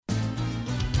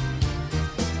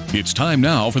It's time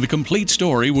now for the complete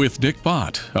story with Dick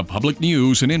Bott, a public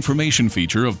news and information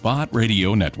feature of Bott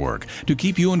Radio Network, to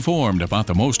keep you informed about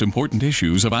the most important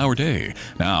issues of our day.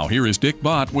 Now, here is Dick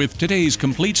Bott with today's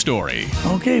complete story.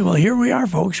 Okay, well, here we are,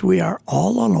 folks. We are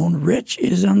all alone. Rich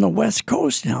is on the West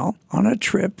Coast now on a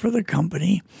trip for the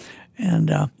company,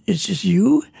 and it's just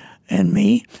you and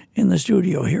me in the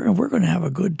studio here, and we're going to have a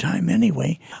good time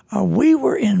anyway. We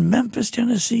were in Memphis,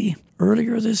 Tennessee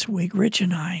earlier this week, Rich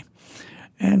and I.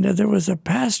 And there was a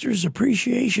pastor's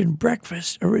appreciation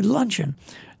breakfast, or luncheon,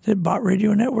 that Bott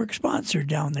Radio Network sponsored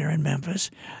down there in Memphis.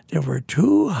 There were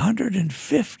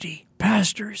 250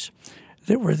 pastors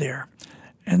that were there.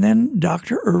 And then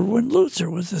Dr. Erwin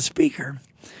Lutzer was the speaker.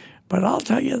 But I'll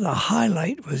tell you, the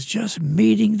highlight was just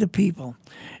meeting the people,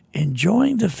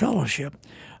 enjoying the fellowship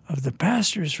of the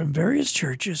pastors from various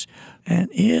churches, and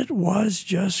it was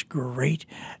just great.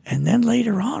 And then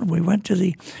later on, we went to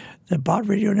the Bott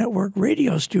Radio Network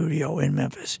radio studio in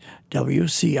Memphis,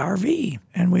 WCRV,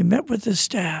 and we met with the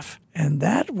staff, and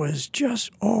that was just,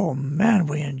 oh man,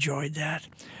 we enjoyed that.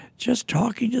 Just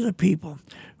talking to the people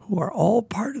who are all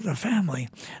part of the family.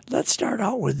 Let's start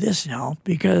out with this now,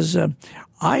 because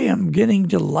I am getting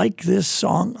to like this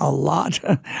song a lot.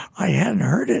 I hadn't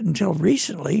heard it until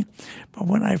recently, but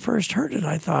when I first heard it,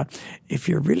 I thought, if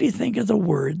you really think of the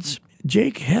words,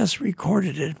 Jake Hess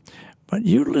recorded it, but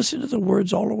you listen to the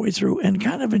words all the way through and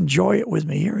kind of enjoy it with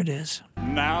me. Here it is.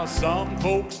 Now some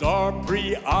folks are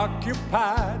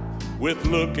preoccupied with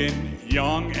looking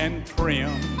young and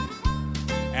trim,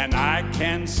 and I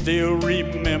can still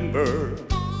remember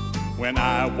when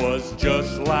I was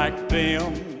just like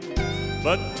them.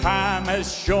 But time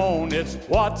has shown it's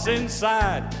what's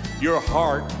inside your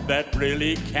heart that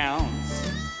really counts,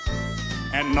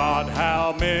 and not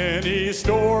how many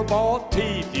store-bought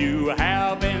teeth you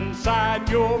have inside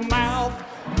your mouth.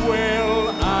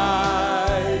 Well,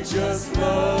 I just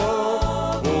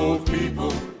love old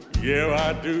people. Yeah,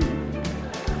 I do.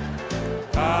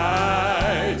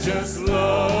 I just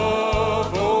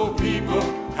love old people.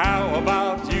 How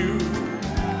about you?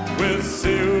 With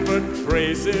silver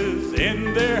traces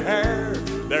in their hair,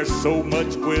 there's so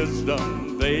much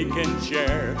wisdom they can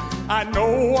share. I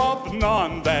know of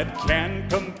none that can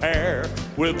compare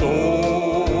with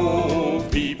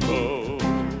old people.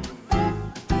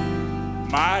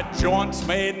 My joints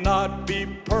may not be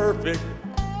perfect,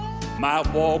 my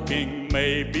walking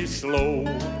may be slow,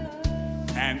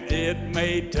 and it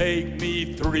may take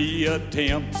me 3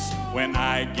 attempts when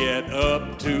I get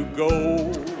up to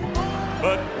go.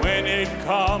 But when it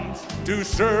comes to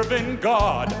serving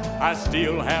God, I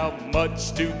still have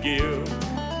much to give,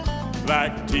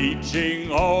 like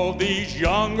teaching all these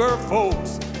younger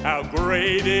folks how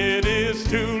great it is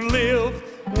to live.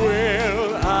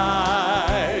 Well,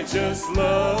 I just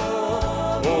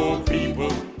love old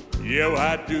people. Yeah,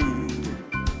 I do.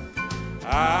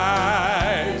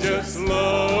 I just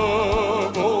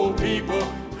love old people.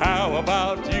 How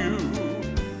about you?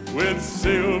 With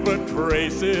silver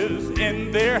traces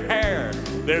in their hair,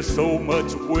 there's so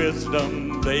much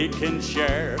wisdom they can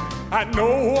share. I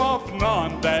know of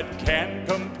none that can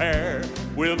compare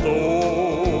with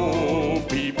old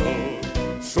people.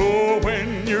 So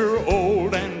when you're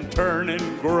old and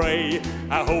turning gray,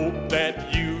 I hope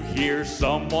that you hear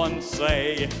someone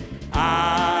say,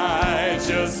 I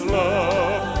just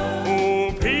love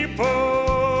old people.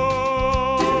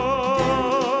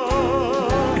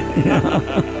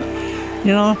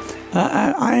 You know,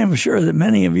 I am sure that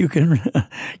many of you can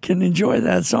enjoy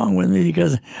that song with me,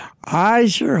 because I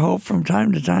sure hope from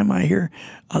time to time I hear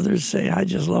others say, I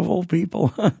just love old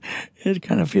people. It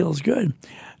kind of feels good.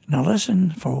 Now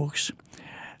listen, folks,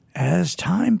 as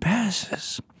time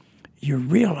passes, you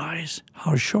realize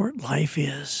how short life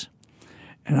is.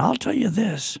 And I'll tell you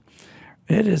this,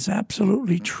 it is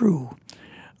absolutely true.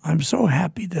 I'm so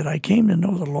happy that I came to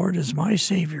know the Lord as my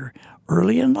Savior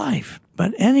early in life.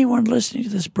 But anyone listening to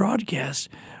this broadcast,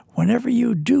 whenever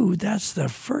you do, that's the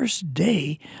first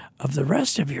day of the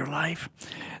rest of your life.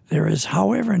 There is,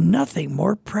 however, nothing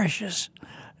more precious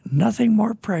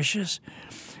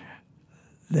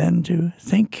than to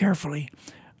think carefully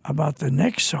about the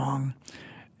next song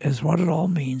as what it all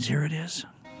means. Here it is.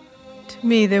 To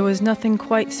me, there was nothing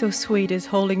quite so sweet as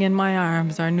holding in my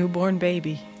arms our newborn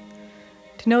baby.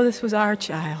 To know this was our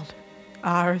child,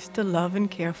 ours to love and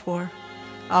care for,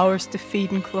 ours to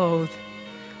feed and clothe,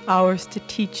 ours to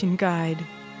teach and guide.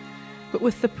 But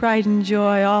with the pride and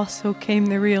joy also came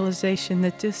the realization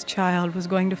that this child was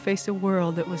going to face a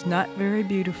world that was not very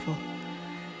beautiful.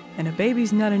 And a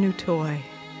baby's not a new toy,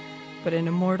 but an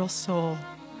immortal soul.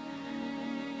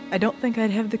 I don't think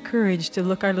I'd have the courage to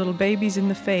look our little babies in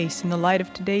the face in the light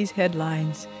of today's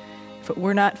headlines if it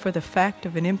were not for the fact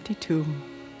of an empty tomb,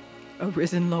 a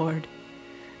risen Lord,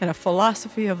 and a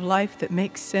philosophy of life that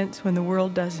makes sense when the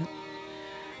world doesn't.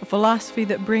 A philosophy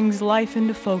that brings life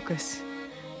into focus,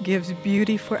 gives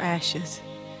beauty for ashes,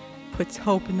 puts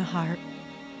hope in the heart.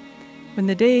 When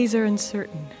the days are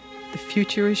uncertain, the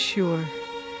future is sure.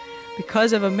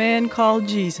 Because of a man called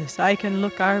Jesus, I can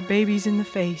look our babies in the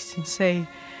face and say,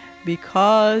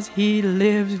 because he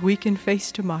lives, we can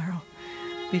face tomorrow.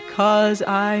 Because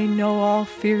I know all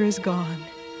fear is gone.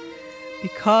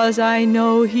 Because I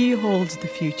know he holds the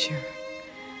future.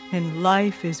 And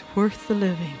life is worth the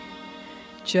living,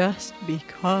 just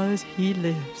because he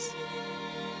lives.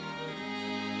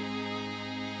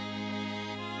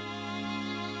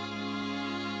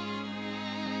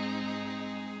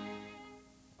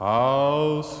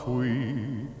 How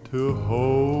sweet to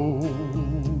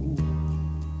hold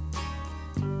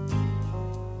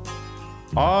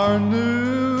our newborn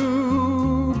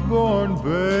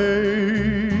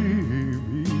baby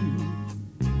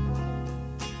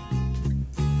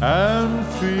and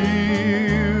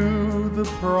feel the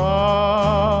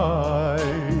pride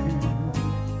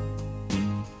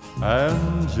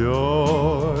and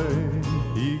joy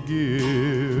he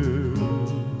gives.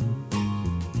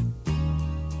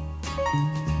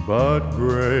 But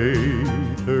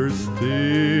greater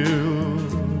still,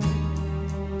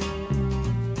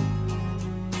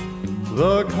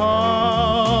 the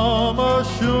calm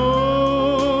assurance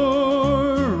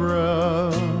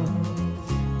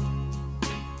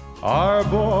our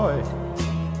boy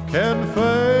can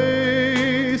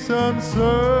face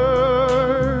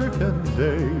uncertain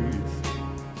days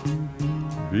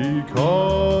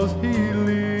because he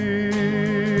lives.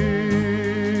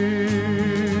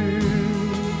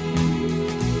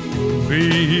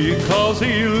 Because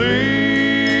he lives,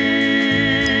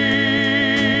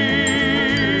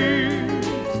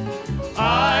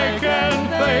 I can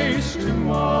face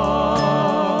tomorrow.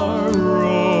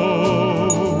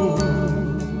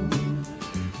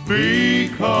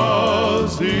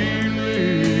 Because he lives,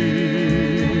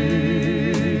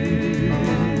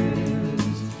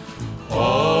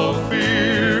 all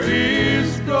fear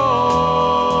is gone.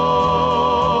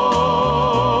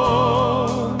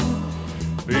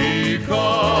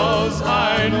 Because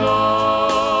I know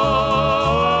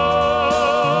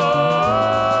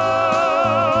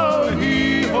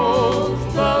he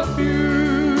holds the future,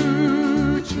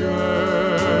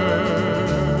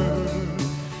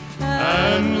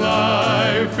 and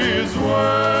life is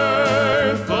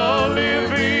worth the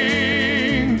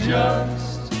living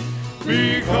just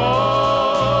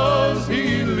because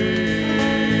he lives.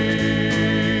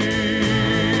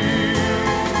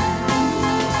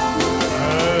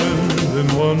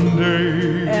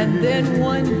 And then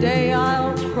one day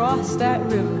I'll cross that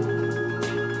river.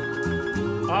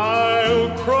 I'll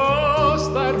cross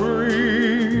that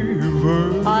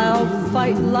river. I'll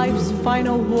fight life's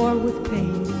final war with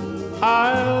pain.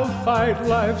 I'll fight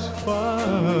life's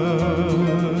final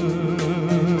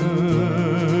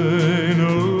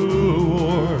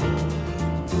war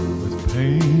with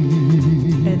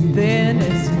pain. And then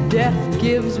as death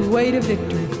gives way to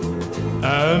victory,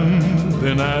 And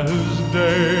then as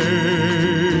day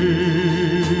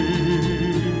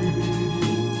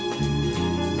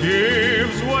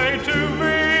gives way to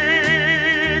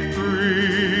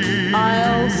victory,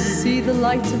 I'll see the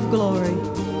lights of glory.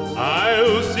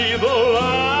 I'll see the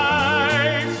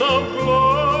lights of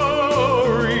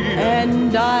glory,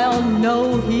 And I'll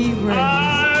know he reigns.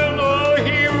 I'll know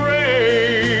he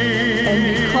reigns.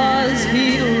 And because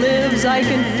he lives, I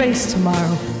can face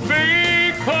tomorrow.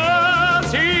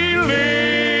 Because he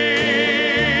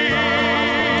lives,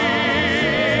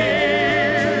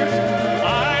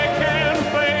 I can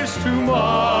face tomorrow.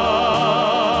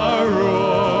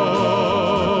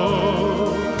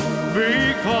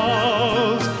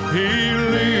 Because he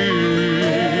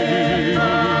lives,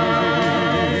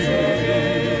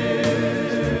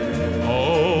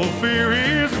 all fear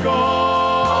is gone.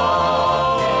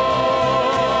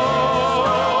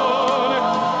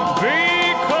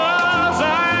 Because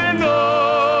I know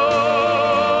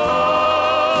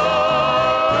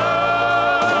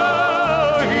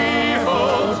he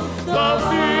holds the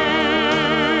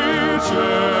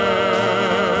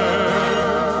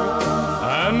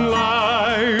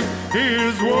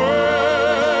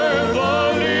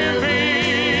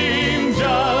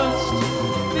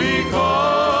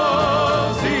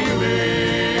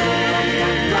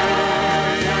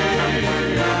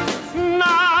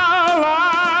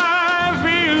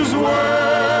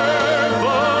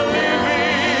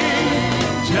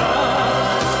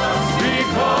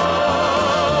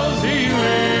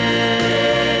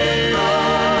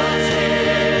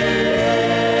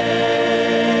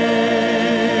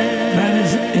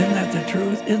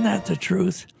the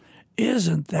truth?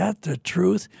 Isn't that the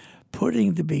truth?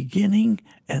 Putting the beginning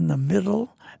and the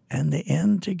middle and the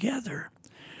end together.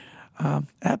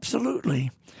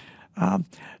 Absolutely.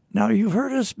 Now, you've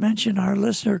heard us mention our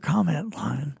listener comment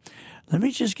line. Let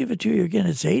me just give it to you again.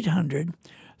 It's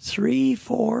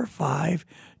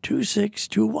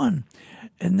 800-345-2621.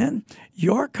 And then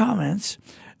your comments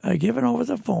given over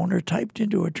the phone are typed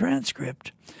into a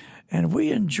transcript. And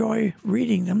we enjoy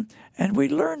reading them, and we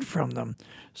learn from them.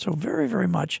 So very, very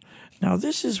much. Now,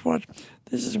 this is what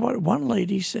one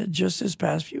lady said just this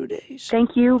past few days.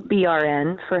 Thank you,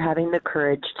 BRN, for having the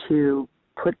courage to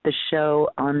put the show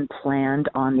unplanned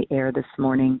on the air this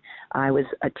morning. I was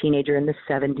a teenager in the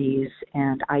 70s,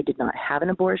 and I did not have an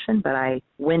abortion, but I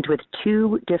went with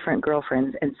 2 different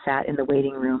girlfriends and sat in the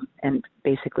waiting room and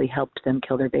basically helped them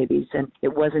kill their babies. And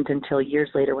it wasn't until years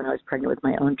later when I was pregnant with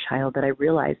my own child that I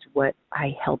realized what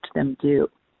I helped them do.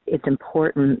 It's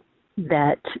important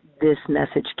that this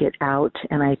message get out,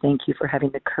 and I thank you for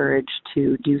having the courage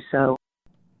to do so.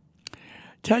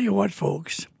 Tell you what,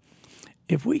 folks,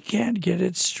 if we can't get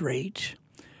it straight,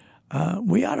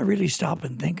 we ought to really stop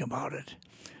and think about it,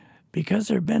 because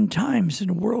there have been times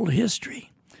in world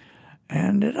history,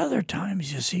 and at other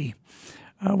times, you see,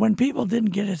 when people didn't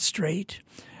get it straight,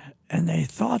 and they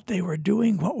thought they were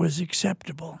doing what was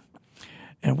acceptable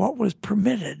and what was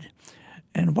permitted,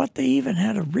 and what they even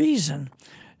had a reason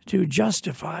to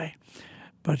justify.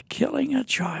 But killing a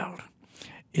child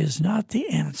is not the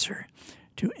answer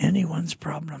to anyone's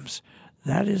problems.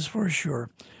 That is for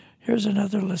sure. Here's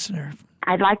another listener.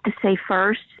 I'd like to say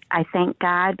first, I thank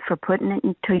God for putting it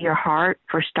into your heart,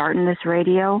 for starting this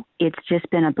radio. It's just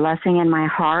been a blessing in my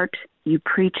heart. You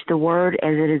preach the word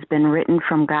as it has been written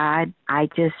from God. I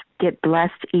just get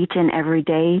blessed each and every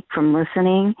day from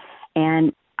listening,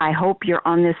 and I hope you're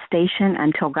on this station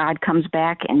until God comes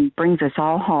back and brings us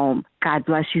all home. God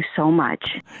bless you so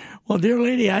much. Well, dear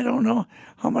lady, I don't know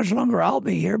how much longer I'll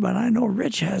be here, but I know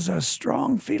Rich has a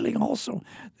strong feeling also,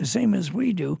 the same as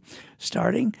we do,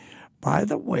 starting, by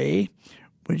the way,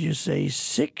 would you say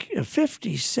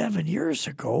 57 years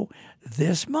ago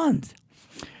this month.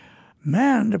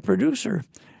 Man, the producer,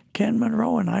 Ken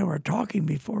Monroe, and I were talking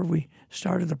before we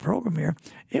started the program here.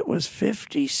 It was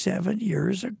 57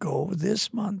 years ago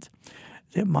this month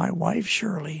that my wife,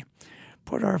 Shirley,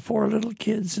 put our 4 little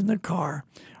kids in the car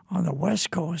on the West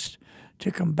Coast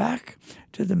to come back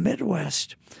to the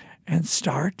Midwest and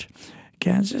start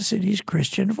Kansas City's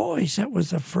Christian Voice. That was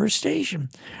the first station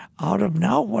out of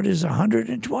now what is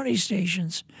 120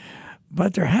 stations.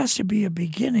 But there has to be a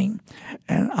beginning,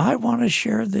 and I want to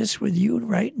share this with you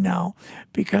right now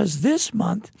because this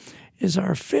month is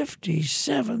our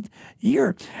 57th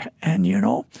year. And, you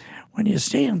know, when you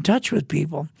stay in touch with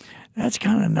people, that's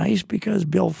kind of nice because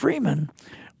Bill Freeman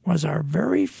was our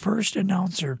very first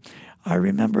announcer. I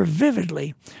remember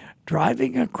vividly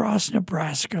driving across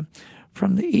Nebraska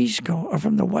from the East Coast or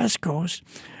from the West Coast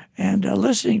and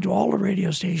listening to all the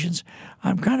radio stations.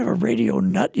 I'm kind of a radio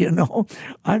nut, you know.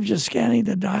 I'm just scanning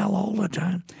the dial all the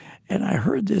time. And I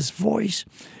heard this voice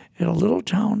in a little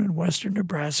town in western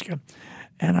Nebraska.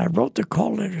 And I wrote the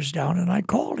call letters down, and I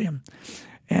called him.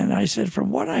 And I said,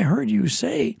 from what I heard you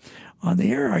say on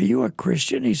the air, are you a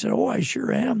Christian? He said, oh, I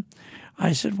sure am.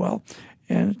 I said, well,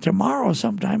 and tomorrow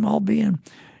sometime I'll be in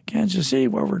Kansas City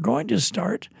where we're going to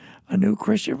start a new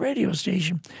Christian radio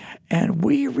station. And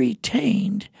we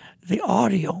retained the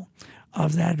audio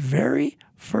of that very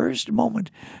first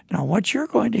moment. Now, what you're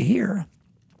going to hear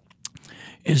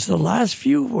is the last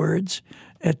few words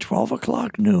at 12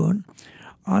 o'clock noon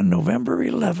on November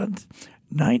 11th,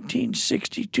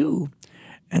 1962.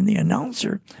 And the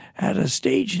announcer had a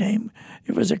stage name.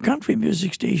 It was a country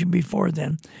music station before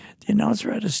then. The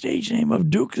announcer had a stage name of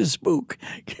Duke the Spook.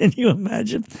 Can you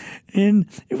imagine? And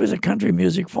it was a country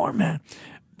music format.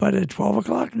 But at 12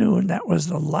 o'clock noon, that was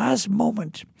the last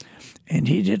moment. And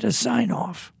he did a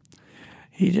sign-off.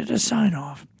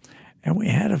 And we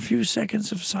had a few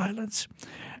seconds of silence.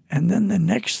 And then the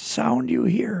next sound you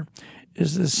hear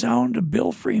is the sound of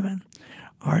Bill Freeman,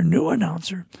 our new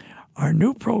announcer, our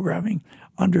new programming,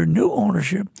 under new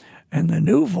ownership, and the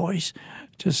new voice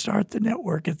to start the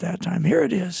network at that time. Here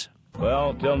it is.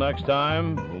 Well, till next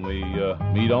time, when we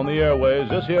meet on the airways,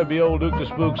 this here be old Duke the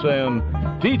Spook saying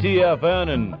TTFN,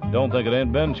 and don't think it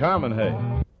ain't been charming, hey.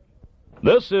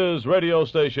 This is radio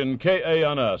station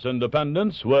KANS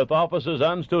Independence with offices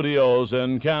and studios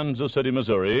in Kansas City,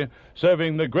 Missouri,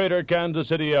 serving the greater Kansas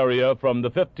City area from the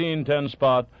 1510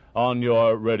 spot on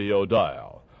your radio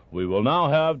dial. We will now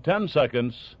have 10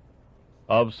 seconds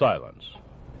of silence.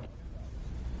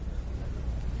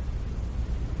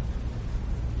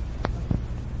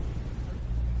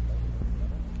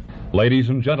 Ladies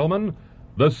and gentlemen,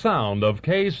 the sound of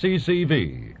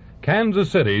KCCV,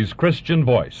 Kansas City's Christian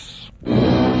voice.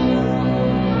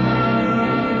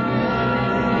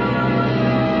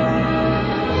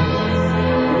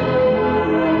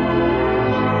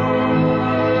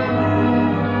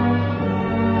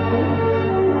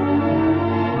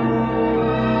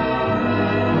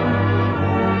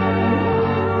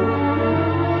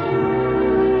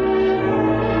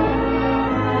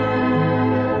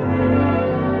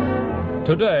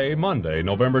 Today, Monday,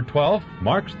 November 12th,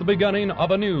 marks the beginning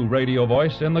of a new radio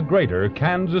voice in the greater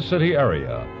Kansas City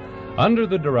area. Under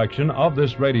the direction of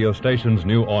this radio station's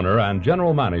new owner and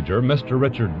general manager, Mr.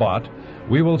 Richard Bott,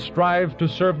 we will strive to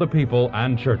serve the people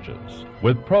and churches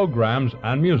with programs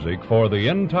and music for the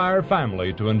entire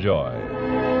family to enjoy.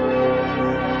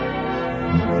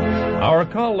 Our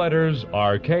call letters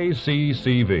are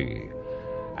KCCV.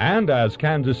 And as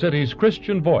Kansas City's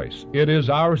Christian voice, it is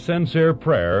our sincere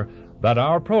prayer that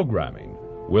our programming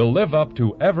will live up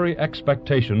to every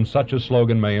expectation such a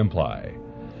slogan may imply.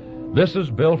 This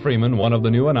is Bill Freeman, one of the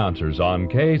new announcers on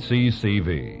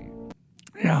KCCV.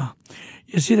 Yeah.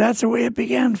 You see, that's the way it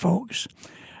began, folks.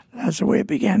 That's the way it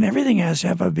began. Everything has to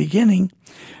have a beginning.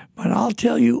 But I'll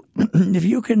tell you, if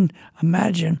you can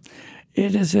imagine,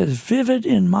 it is as vivid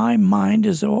in my mind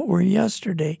as though it were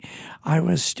yesterday. I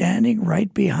was standing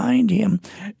right behind him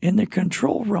in the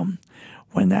control room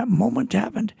when that moment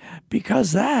happened,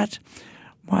 because that,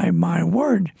 my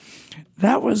word,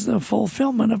 that was the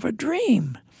fulfillment of a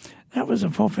dream. That was a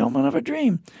fulfillment of a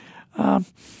dream.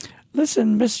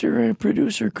 Listen, Mr.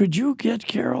 Producer, could you get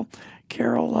Carrol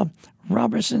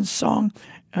Roberson's song,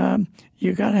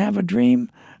 You Gotta Have a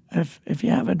Dream? If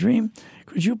you have a dream,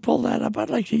 could you pull that up? I'd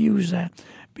like to use that,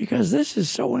 because this is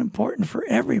so important for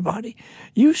everybody.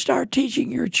 You start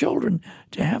teaching your children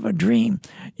to have a dream.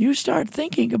 You start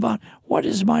thinking about, what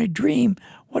is my dream?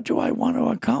 What do I want to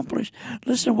accomplish?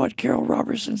 Listen to what Carrol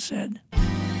Roberson said.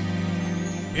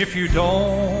 If you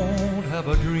don't have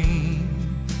a dream,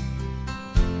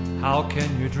 how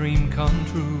can your dream come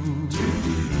true?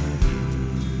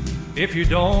 If you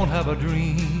don't have a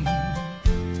dream,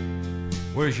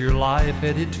 where's your life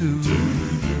headed to?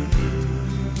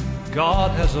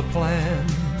 God has a plan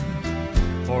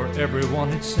for everyone,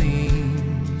 it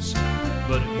seems,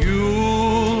 but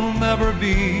you'll never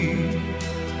be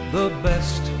the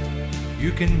best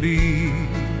you can be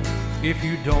if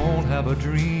you don't have a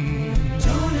dream.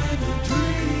 Don't have a dream.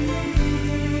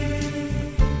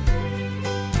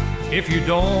 If you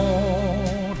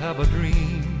don't have a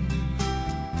dream,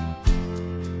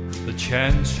 the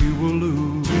chance you will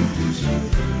lose.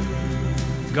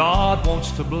 God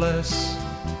wants to bless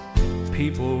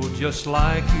people just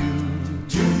like you.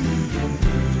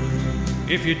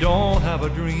 If you don't have a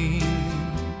dream,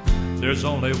 there's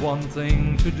only one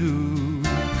thing to do.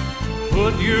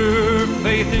 Put your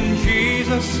faith in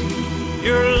Jesus,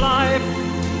 your life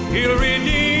He'll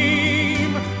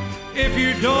redeem. If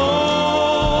you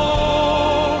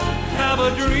don't have a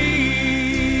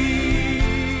dream,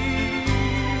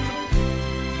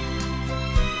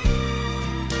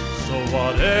 so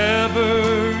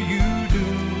whatever you do,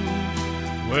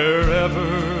 wherever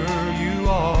you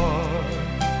are,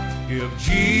 give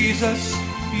Jesus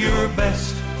your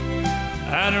best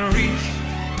and reach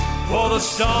for the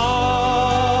stars.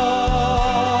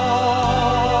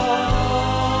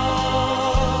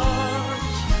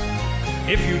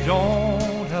 If you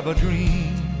don't have a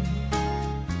dream,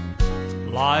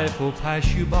 life will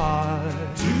pass you by.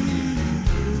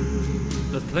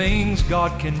 The things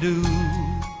God can do,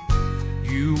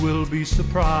 you will be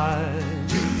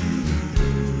surprised.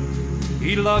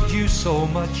 He loved you so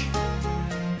much,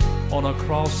 on a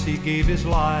cross He gave His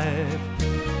life.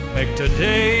 Make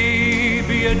today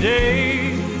be a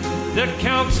day that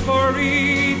counts for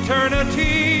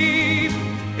eternity.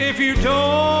 If you don't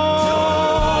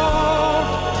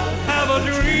have a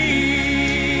dream,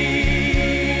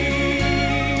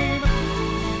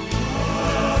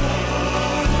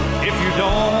 if you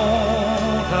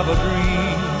don't have a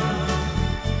dream,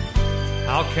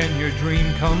 how can your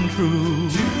dream come true?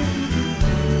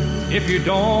 If you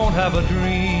don't have a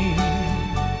dream,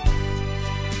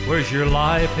 where's your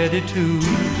life headed to?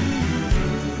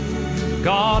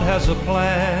 God has a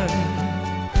plan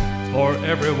for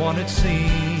everyone, it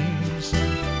seems,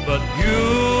 but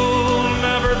you'll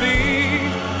never be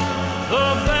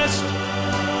the best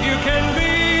you can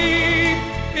be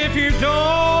if you don't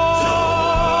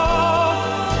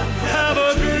have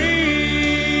a dream.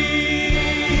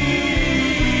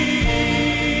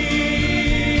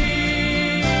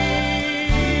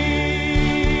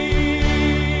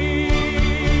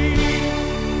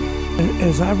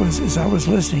 As I was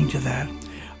listening to that,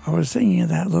 I was thinking of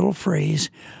that little phrase.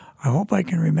 I hope I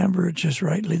can remember it just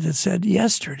rightly, that said,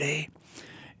 yesterday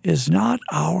is not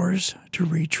ours to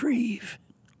retrieve.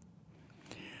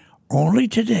 Only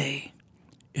today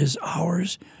is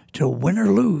ours to win or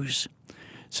lose.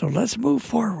 So let's move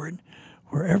forward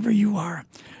wherever you are.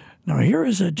 Now, here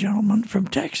is a gentleman from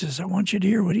Texas. I want you to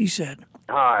hear what he said.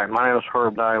 Hi, my name is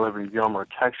Herb. I live in Gilmer,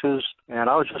 Texas, and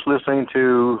I was just listening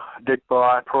to Dick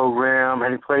Bott program,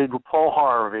 and he played with Paul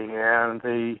Harvey and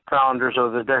the founders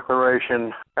of the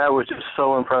Declaration. That was just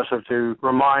so impressive to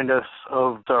remind us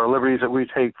of our liberties that we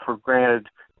take for granted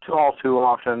all too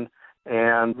often,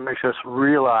 and makes us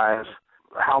realize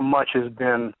how much has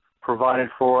been provided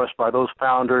for us by those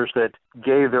founders that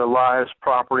gave their lives,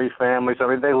 property, families. I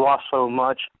mean, they lost so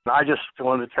much. I just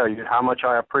wanted to tell you how much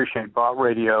I appreciate Bott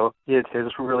Radio. It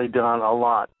has really done a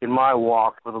lot in my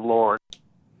walk with the Lord.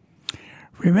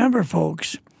 Remember,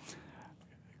 folks,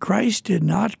 Christ did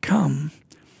not come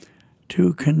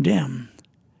to condemn.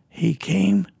 He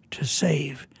came to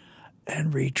save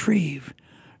and retrieve.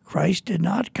 Christ did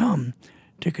not come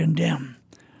to condemn.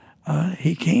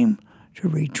 He came to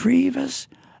retrieve us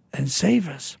and save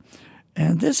us.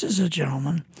 And this is a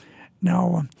gentleman.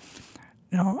 Now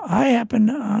I happen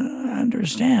to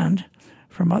understand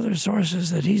from other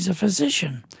sources that he's a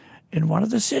physician in one of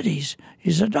the cities.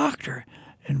 He's a doctor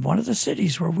in one of the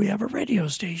cities where we have a radio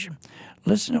station.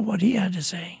 Listen to what he had to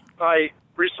say. I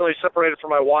recently separated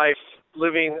from my wife,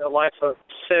 living a life of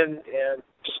sin and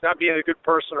just not being a good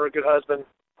person or a good husband.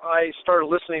 I started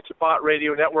listening to Bott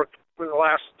Radio Network for the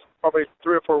last probably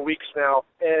 3 or 4 weeks now,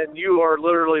 and you are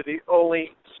literally the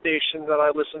only station that I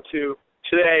listen to.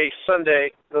 Today,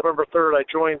 Sunday, November 3rd, I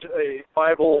joined a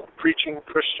Bible-preaching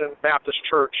Christian Baptist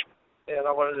church, and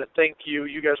I wanted to thank you.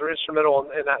 You guys are instrumental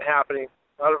in that happening.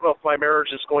 I don't know if my marriage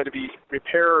is going to be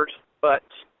repaired, but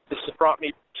this has brought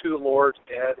me to the Lord,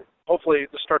 and hopefully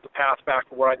to start the path back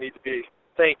to where I need to be.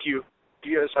 Thank you.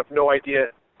 You guys have no idea.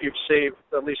 You've saved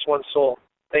at least one soul.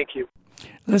 Thank you.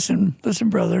 Listen,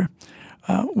 brother.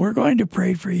 We're going to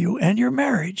pray for you and your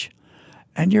marriage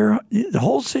and the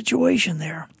whole situation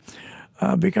there.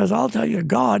 Because I'll tell you,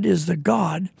 God is the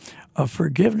God of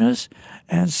forgiveness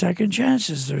and second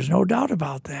chances. There's no doubt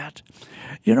about that.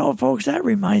 You know, folks, that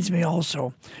reminds me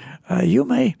also. You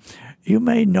may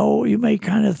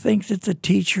kind of think that the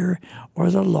teacher or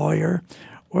the lawyer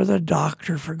or the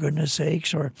doctor, for goodness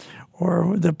sakes, or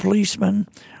the policeman,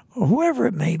 or whoever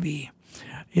it may be,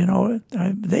 you know,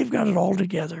 they've got it all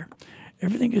together.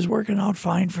 Everything is working out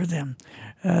fine for them.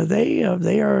 They're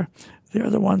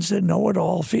the ones that know it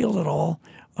all, feel it all,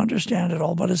 understand it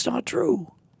all, but it's not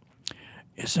true.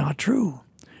 It's not true.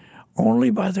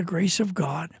 Only by the grace of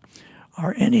God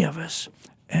are any of us,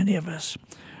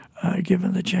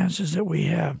 given the chances that we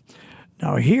have.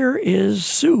 Now, here is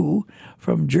Sue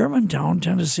from Germantown,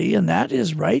 Tennessee, and that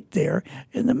is right there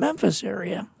in the Memphis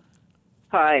area.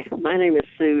 Hi, my name is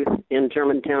Sue in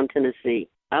Germantown, Tennessee.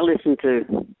 I listen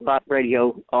to Bott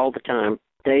Radio all the time,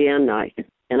 day and night,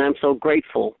 and I'm so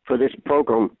grateful for this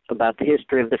program about the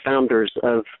history of the founders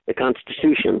of the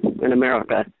Constitution in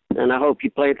America, and I hope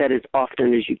you play that as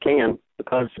often as you can,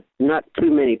 because not too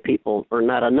many people, or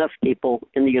not enough people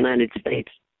in the United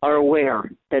States, are aware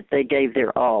that they gave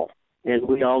their all, and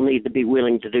we all need to be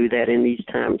willing to do that in these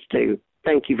times too.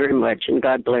 Thank you very much, and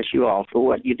God bless you all for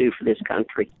what you do for this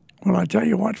country. Well, I tell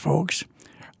you what, folks,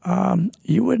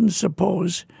 you wouldn't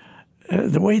suppose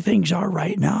the way things are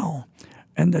right now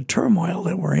and the turmoil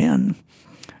that we're in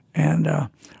and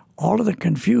all of the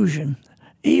confusion,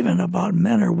 even about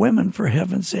men or women, for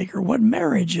heaven's sake, or what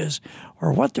marriage is,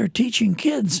 or what they're teaching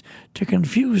kids to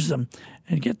confuse them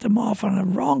and get them off on a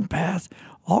wrong path,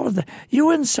 all of that. You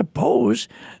wouldn't suppose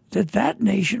that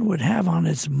nation would have on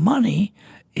its money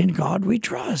in God we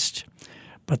trust.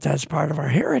 But that's part of our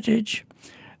heritage.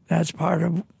 That's part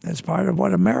of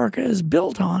what America is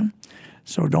built on.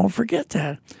 So don't forget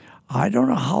that. I don't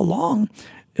know how long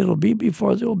it'll be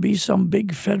before there'll be some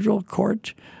big federal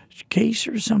court case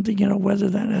or something, you know, whether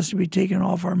that has to be taken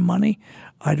off our money.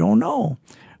 I don't know.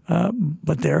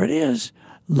 But there it is.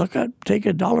 Take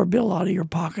a dollar bill out of your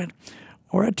pocket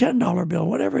or a $10 bill,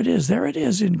 whatever it is. There it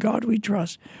is. In God we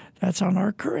trust. That's on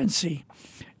our currency.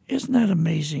 Isn't that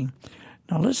amazing?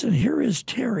 Now listen, here is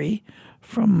Terry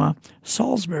from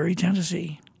Salisbury,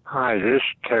 Tennessee. Hi, this is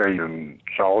Terry from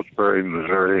Salisbury,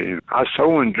 Missouri. I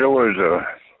so enjoy the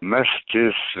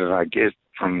messages that I get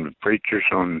from the preachers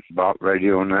on Bott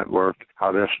Radio Network. I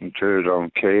listen to it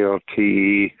on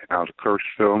KLTE out of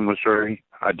Kirksville, Missouri.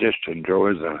 I just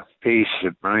enjoy the peace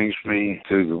it brings me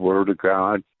through the Word of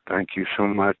God. Thank you so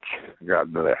much.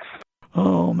 God bless.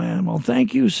 Oh, man. Well,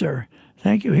 thank you, sir.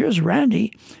 Thank you. Here's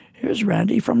Randy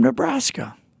from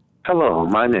Nebraska. Hello,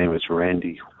 my name is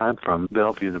Randy. I'm from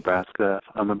Bellevue, Nebraska.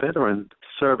 I'm a veteran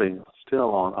serving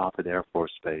still on Offutt Air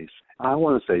Force Base. I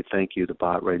want to say thank you to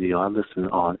Bott Radio. I listen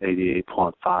on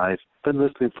 88.5. Been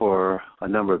listening for a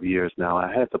number of years now.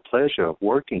 I had the pleasure of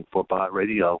working for Bott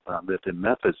Radio when I lived in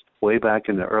Memphis way back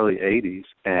in the early 80s,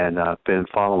 and I've been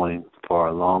following for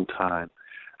a long time.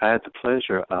 I had the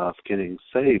pleasure of getting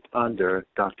saved under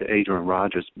Dr. Adrian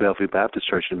Rogers, Bellevue Baptist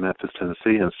Church in Memphis,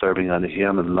 Tennessee, and serving under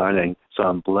him and learning. So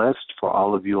I'm blessed for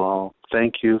all of you all.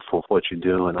 Thank you for what you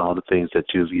do and all the things that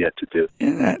you've yet to do.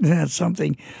 And that's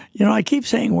something. You know, I keep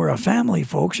saying we're a family,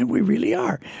 folks, and we really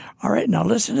are. All right, now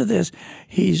listen to this.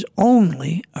 He's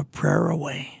only a prayer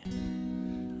away.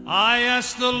 I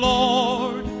asked the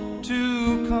Lord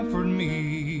to comfort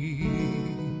me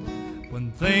when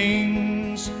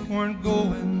things weren't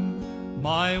going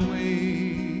my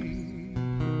way.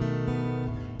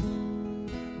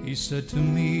 He said to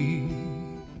me,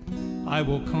 I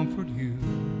will comfort you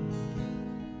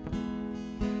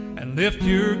and lift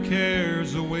your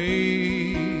cares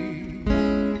away.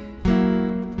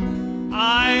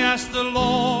 I asked the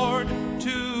Lord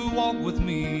to walk with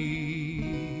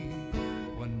me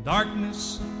when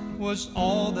darkness was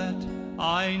all that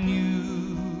I knew.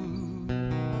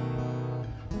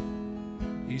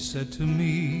 He said to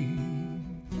me,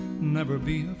 never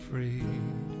be afraid,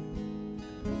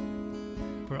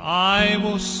 for I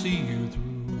will see you through.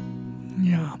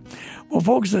 Yeah. Well,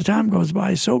 folks, the time goes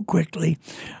by so quickly.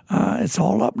 It's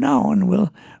all up now, and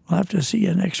we'll have to see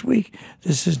you next week.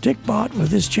 This is Dick Bott with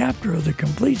this chapter of The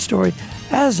Complete Story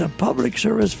as a public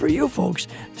service for you folks.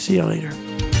 See you later.